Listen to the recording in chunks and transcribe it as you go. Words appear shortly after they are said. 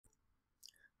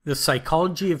The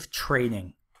Psychology of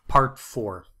Trading, Part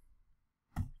 4.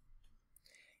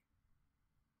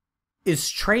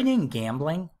 Is trading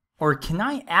gambling, or can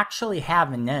I actually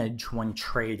have an edge when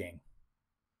trading?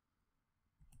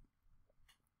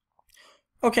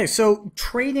 Okay, so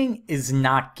trading is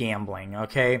not gambling,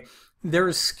 okay? There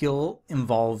is skill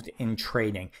involved in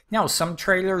trading. Now, some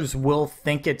traders will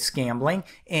think it's gambling,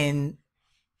 and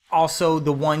also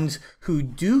the ones who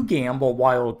do gamble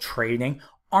while trading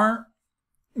aren't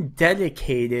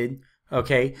dedicated,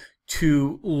 okay,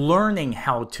 to learning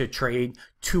how to trade,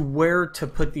 to where to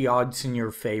put the odds in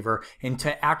your favor, and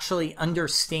to actually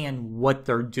understand what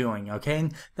they're doing, okay?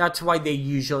 And that's why they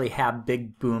usually have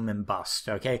big boom and bust,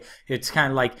 okay? It's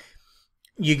kind of like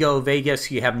you go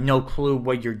Vegas, you have no clue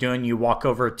what you're doing, you walk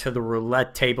over to the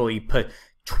roulette table, you put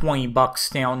 20 bucks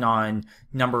down on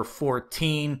number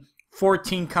 14,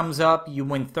 14 comes up, you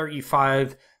win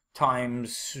 35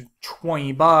 times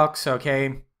 20 bucks,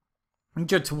 okay?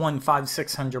 Just won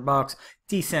 $500-600,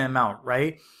 decent amount,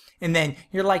 right? And then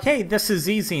you're like, hey, this is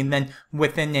easy. And then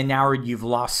within an hour, you've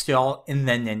lost it all, and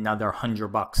then another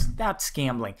 $100. That's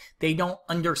gambling. They don't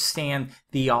understand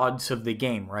the odds of the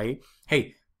game, right?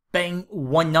 Hey, bang,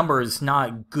 one number is not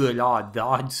a good odd. The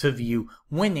odds of you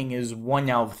winning is 1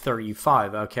 out of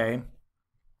 35, okay?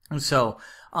 So,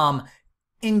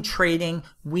 in trading,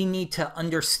 we need to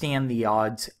understand the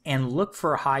odds and look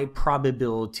for high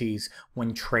probabilities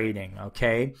when trading,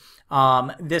 okay?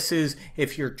 This is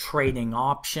if you're trading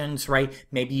options, right?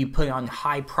 Maybe you put on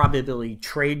high probability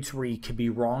trades where you could be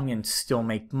wrong and still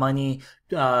make money.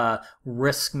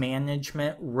 Risk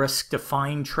management,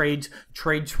 risk-defined trades,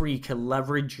 trades where you can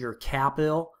leverage your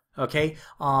capital. Okay,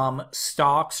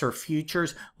 stocks or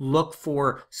futures, look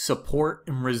for support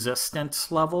and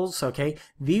resistance levels. Okay,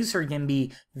 these are going to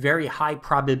be very high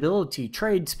probability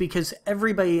trades because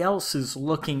everybody else is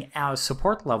looking at a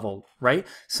support level, right?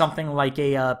 Something like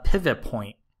a pivot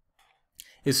point.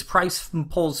 As price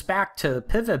pulls back to a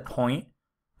pivot point,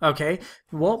 okay,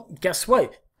 well, guess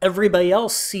what? Everybody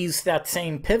else sees that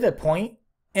same pivot point.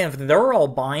 And if they're all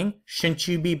buying, shouldn't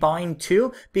you be buying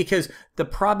too? Because the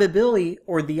probability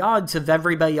or the odds of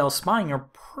everybody else buying are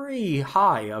pretty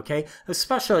high, okay?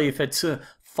 Especially if it's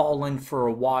fallen for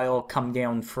a while, come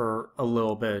down for a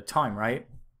little bit of time, right?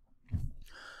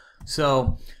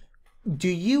 So, do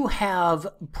you have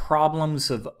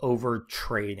problems of over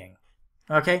trading?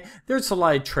 Okay, there's a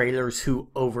lot of traders who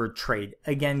overtrade.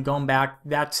 Again, going back,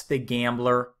 that's the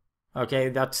gambler. Okay,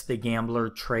 that's the gambler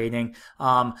trading.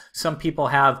 Some people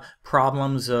have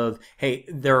problems of, hey,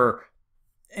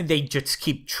 they just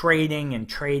keep trading and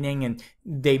trading, and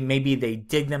maybe they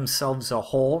dig themselves a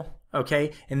hole.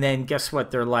 Okay, and then guess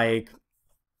what? They're like,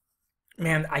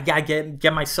 man, I gotta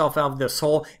get myself out of this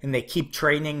hole, and they keep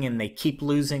trading and they keep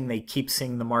losing. They keep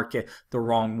seeing the market the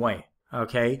wrong way.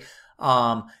 Okay.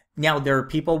 Now there are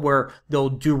people where they'll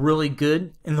do really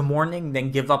good in the morning,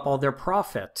 then give up all their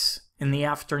profits in the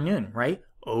afternoon, right?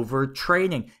 Over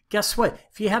trading. Guess what?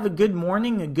 If you have a good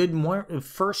morning, a good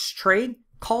first trade,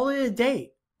 call it a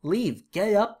day. Leave,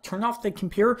 get up, turn off the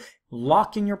computer,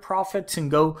 lock in your profits, and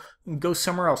go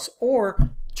somewhere else. Or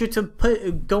just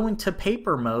to go into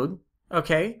paper mode,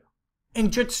 okay?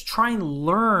 And just try and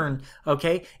learn,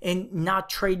 okay? And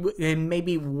not trade, and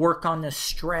maybe work on the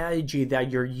strategy that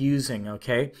you're using,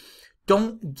 okay?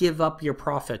 Don't give up your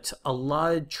profits. A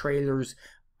lot of traders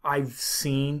I've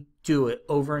seen do it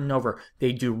over and over.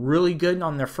 They do really good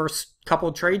on their first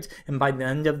couple trades, and by the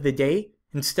end of the day,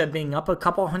 instead of being up a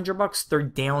couple $100, they're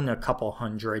down a couple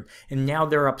hundred, and now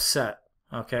they're upset,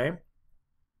 okay?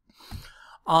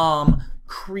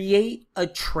 Create a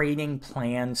trading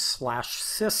plan /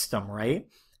 system, right?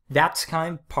 That's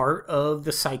kind of part of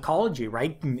the psychology,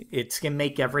 right? It's going to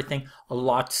make everything a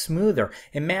lot smoother.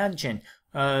 Imagine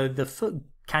kind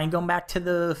of going back to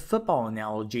the football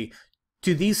analogy.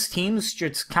 Do these teams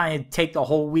just kind of take the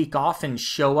whole week off and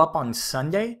show up on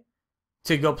Sunday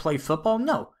to go play football?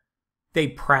 No. They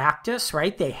practice,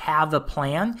 right? They have a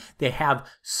plan. They have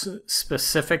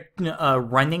specific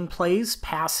running plays,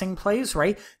 passing plays,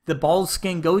 right? The ball's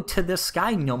going to go to this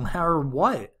guy no matter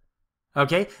what.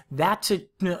 Okay? That's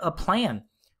a plan.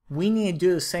 We need to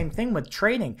do the same thing with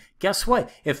trading. Guess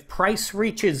what? If price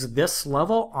reaches this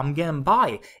level, I'm going to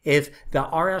buy. If the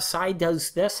RSI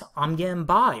does this, I'm going to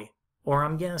buy. Or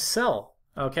I'm going to sell,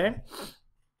 okay?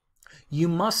 You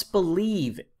must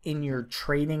believe in your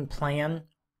trading plan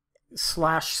 /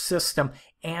 system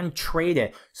and trade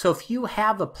it. So if you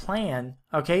have a plan,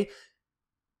 okay,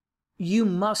 you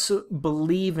must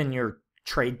believe in your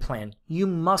trade plan. You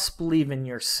must believe in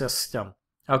your system,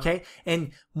 okay?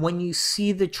 And when you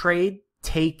see the trade,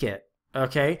 take it,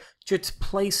 okay? Just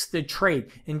place the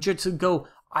trade and just go,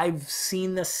 I've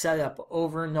seen this setup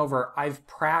over and over. I've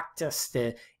practiced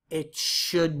it. It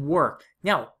should work.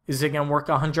 Now, is it going to work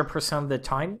 100% of the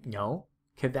time? No.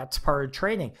 Okay, that's part of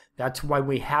trading. That's why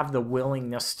we have the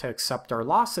willingness to accept our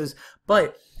losses.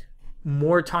 But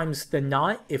more times than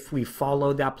not, if we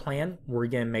follow that plan, we're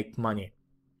going to make money.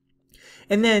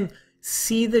 And then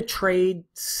see the trade,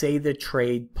 say the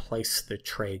trade, place the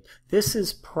trade. This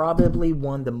is probably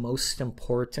one of the most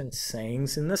important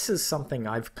sayings, and this is something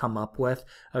I've come up with.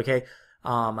 Okay,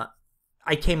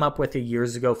 I came up with it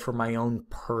years ago for my own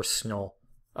personal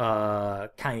kind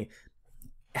of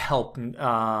help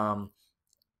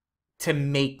to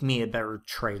make me a better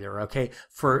trader. Okay,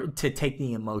 to take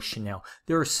the emotion out.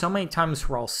 There are so many times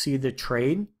where I'll see the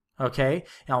trade. Okay,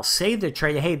 and I'll say the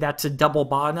trade, hey, that's a double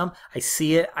bottom. I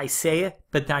see it, I say it,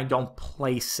 but then I don't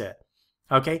place it.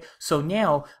 Okay, so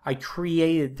now I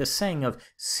created the saying of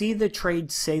see the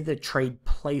trade, say the trade,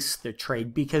 place the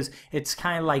trade, because it's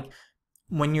kind of like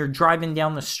when you're driving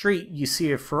down the street, you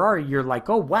see a Ferrari, you're like,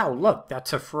 oh, wow, look,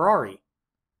 that's a Ferrari.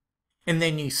 And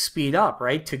then you speed up,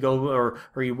 right, to go,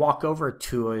 or you walk over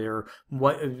to it, or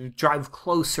drive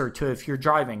closer to it if you're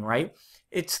driving, right?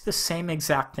 It's the same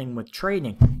exact thing with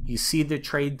trading. You see the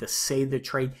trade, say the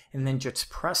trade, and then just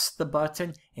press the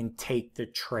button and take the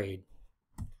trade.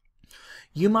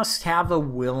 You must have a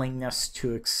willingness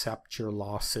to accept your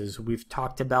losses. We've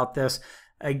talked about this.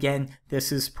 Again,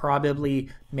 this is probably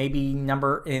maybe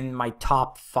number in my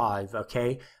top 5,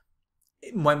 okay?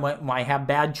 When I have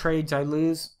bad trades, I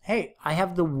lose. Hey, I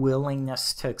have the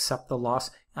willingness to accept the loss.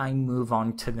 I move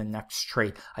on to the next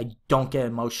trade. I don't get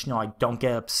emotional. I don't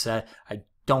get upset. I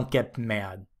don't get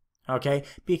mad. Okay?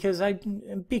 Because at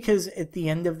the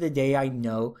end of the day, I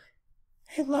know,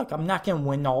 hey, look, I'm not going to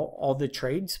win all the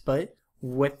trades, but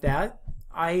with that,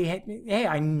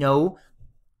 I know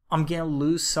I'm going to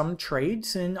lose some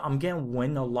trades and I'm going to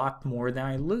win a lot more than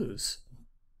I lose.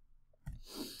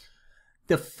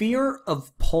 The fear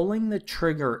of pulling the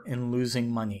trigger and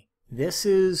losing money.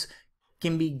 This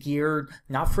can be geared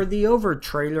not for the over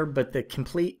trader, but the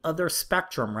complete other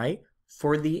spectrum, right?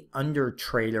 For the under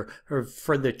trader, or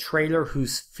for the trader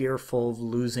who's fearful of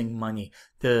losing money.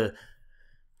 The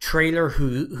trader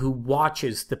who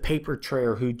watches, the paper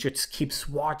trader who just keeps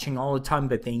watching all the time,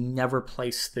 but they never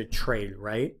place the trade,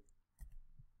 right?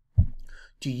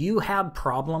 Do you have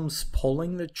problems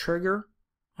pulling the trigger?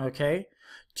 Okay.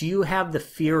 Do you have the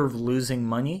fear of losing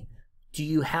money? Do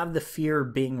you have the fear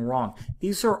of being wrong?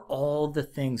 These are all the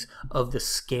things of the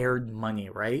scared money,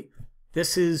 right?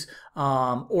 This is,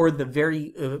 or the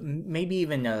very, maybe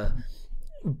even a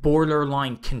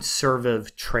borderline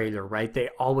conservative trader, right? They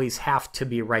always have to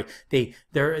be right.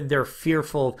 They're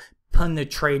fearful of putting the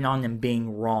trade on and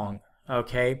being wrong,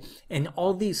 okay? And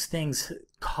all these things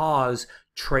cause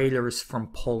traders from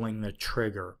pulling the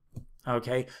trigger.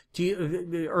 Okay,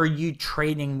 are you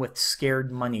trading with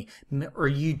scared money? Are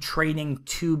you trading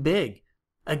too big?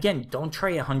 Again, don't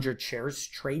trade 100 shares,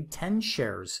 trade 10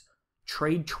 shares,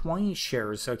 trade 20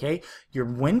 shares, okay? Your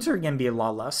wins are going to be a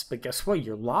lot less, but guess what?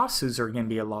 Your losses are going to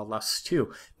be a lot less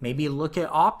too. Maybe look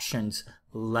at options,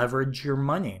 leverage your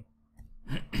money.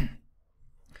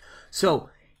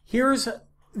 So here's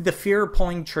the fear of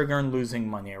pulling trigger and losing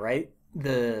money, right?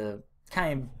 The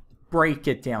kind of break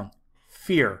it down.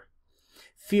 Fear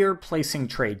placing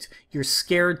trades. You're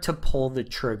scared to pull the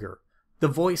trigger. The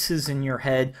voices in your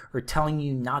head are telling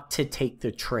you not to take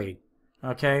the trade.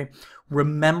 Okay?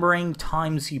 Remembering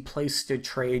times you placed a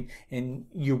trade and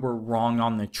you were wrong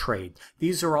on the trade.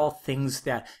 These are all things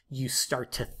that you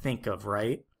start to think of,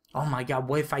 right? Oh my God,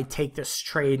 what if I take this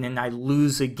trade and I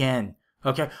lose again?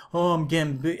 Okay, oh, I'm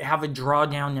going to have a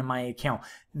drawdown in my account.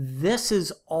 This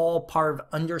is all part of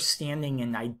understanding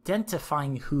and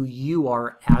identifying who you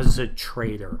are as a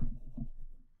trader.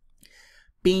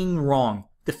 Being wrong,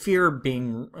 the fear of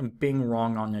being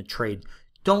wrong on a trade.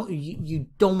 You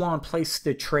don't want to place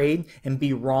the trade and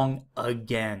be wrong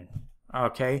again.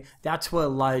 Okay, that's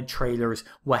what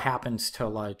what happens to a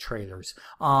lot of traders.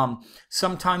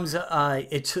 Sometimes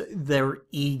it's their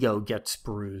ego gets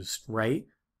bruised, right?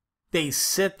 They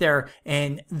sit there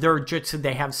and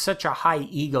they have such a high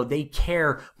ego. They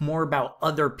care more about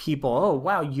other people. Oh,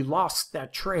 wow, you lost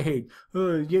that trade.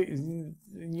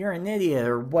 You're an idiot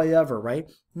or whatever, right?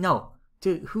 No,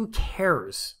 dude, who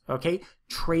cares? Okay,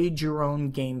 trade your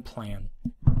own game plan.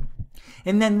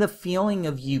 And then the feeling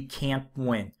of you can't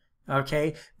win.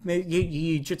 Okay,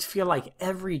 you just feel like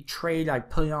every trade I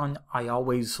put on, I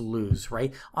always lose,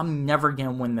 right? I'm never going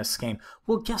to win this game.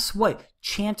 Well, guess what?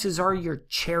 Chances are you're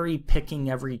cherry picking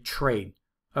every trade.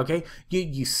 Okay,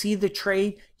 you see the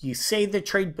trade, you say the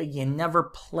trade, but you never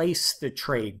place the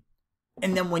trade.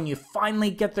 And then when you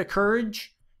finally get the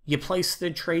courage You place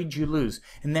the trade, you lose.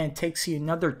 And then it takes you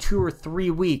another 2 or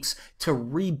 3 weeks to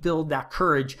rebuild that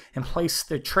courage and place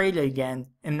the trade again.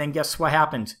 And then guess what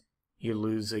happens? You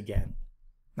lose again.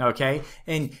 Okay?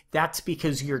 And that's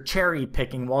because you're cherry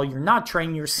picking. While you're not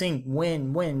trading, you're seeing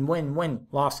win, win, win, win,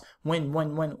 loss, win,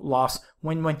 win, win, loss,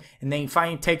 win, win. And then you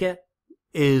finally take it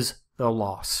is the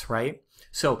loss, right?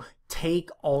 So take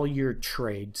all your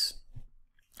trades.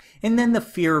 And then the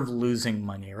fear of losing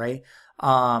money, right?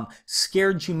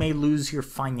 Scared you may lose your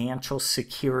financial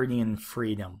security and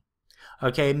freedom.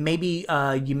 Okay, maybe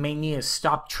you may need to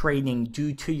stop trading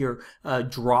due to your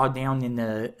drawdown in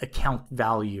the account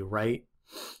value, right?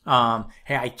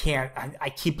 Hey,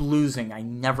 I keep losing. I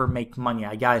never make money.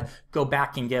 I gotta go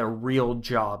back and get a real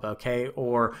job, okay?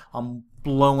 Or I'm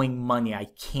blowing money. I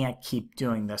can't keep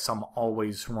doing this. I'm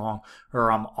always wrong,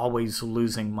 or I'm always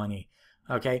losing money.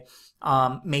 Okay,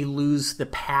 may lose the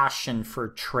passion for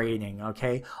trading.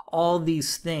 Okay, all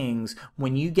these things,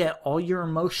 when you get all your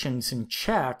emotions in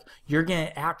check, you're going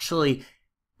to actually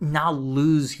not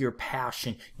lose your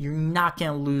passion. You're not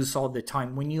going to lose all the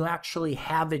time. When you actually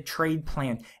have a trade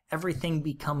plan, everything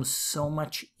becomes so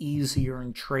much easier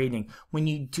in trading. When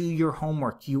you do your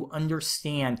homework, you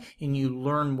understand and you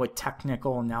learn what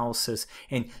technical analysis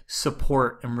and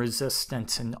support and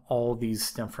resistance and all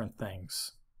these different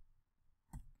things.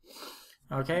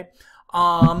 Okay,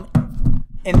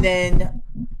 and then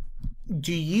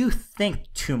do you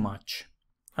think too much?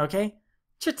 Okay,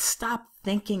 just stop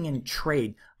thinking and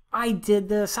trade. I did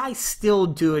this. I still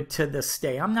do it to this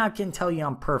day. I'm not going to tell you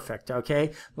I'm perfect,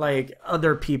 okay? Like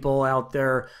other people out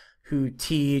there who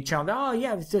teach, oh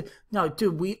yeah, no,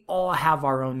 dude, we all have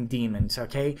our own demons,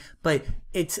 okay? But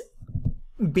it's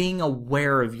being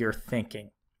aware of your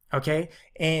thinking. Okay,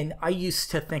 and I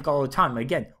used to think all the time,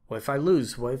 again, what if I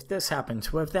lose? What if this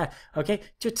happens? What if that? Okay,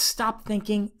 just stop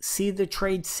thinking, see the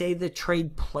trade, say the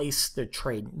trade, place the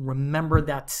trade. Remember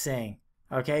that saying,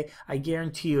 okay? I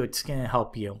guarantee you it's going to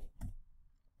help you.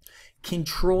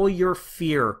 Control your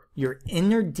fear, your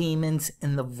inner demons,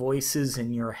 and the voices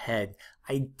in your head.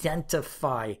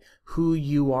 Identify who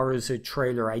you are as a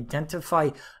trader.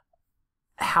 Identify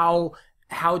how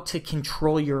to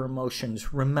control your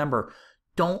emotions. Remember,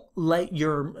 don't let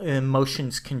your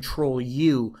emotions control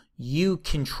you. You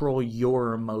control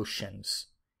your emotions.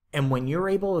 And when you're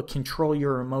able to control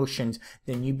your emotions,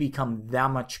 then you become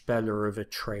that much better of a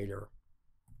trader.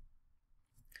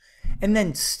 And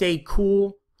then stay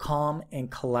cool, calm,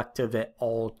 and collective at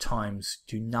all times.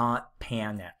 Do not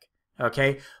panic.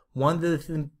 Okay? One of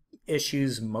the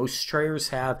issues most traders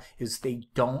have is they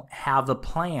don't have a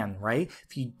plan, right?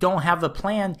 If you don't have a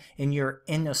plan and you're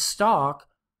in a stock,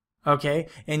 okay,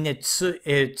 and it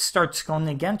starts going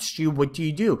against you, what do?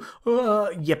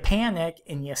 You panic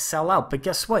and you sell out. But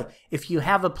guess what? If you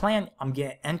have a plan, I'm going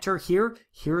to enter here.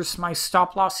 Here's my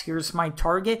stop loss. Here's my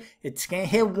target. It's going to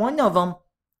hit one of them.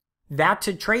 That's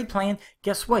a trade plan.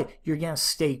 Guess what? You're going to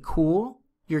stay cool.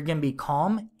 You're going to be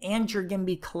calm, and you're going to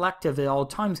be collective at all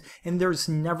times. And there's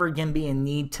never going to be a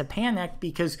need to panic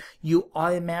because you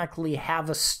automatically have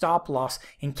a stop loss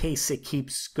in case it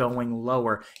keeps going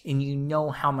lower. And you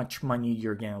know how much money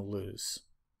you're going to lose.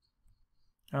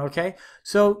 Okay,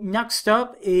 so next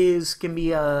up is going to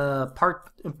be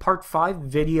part 5,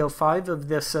 video 5 of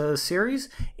this series.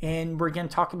 And we're going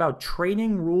to talk about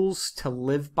trading rules to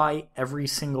live by every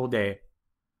single day.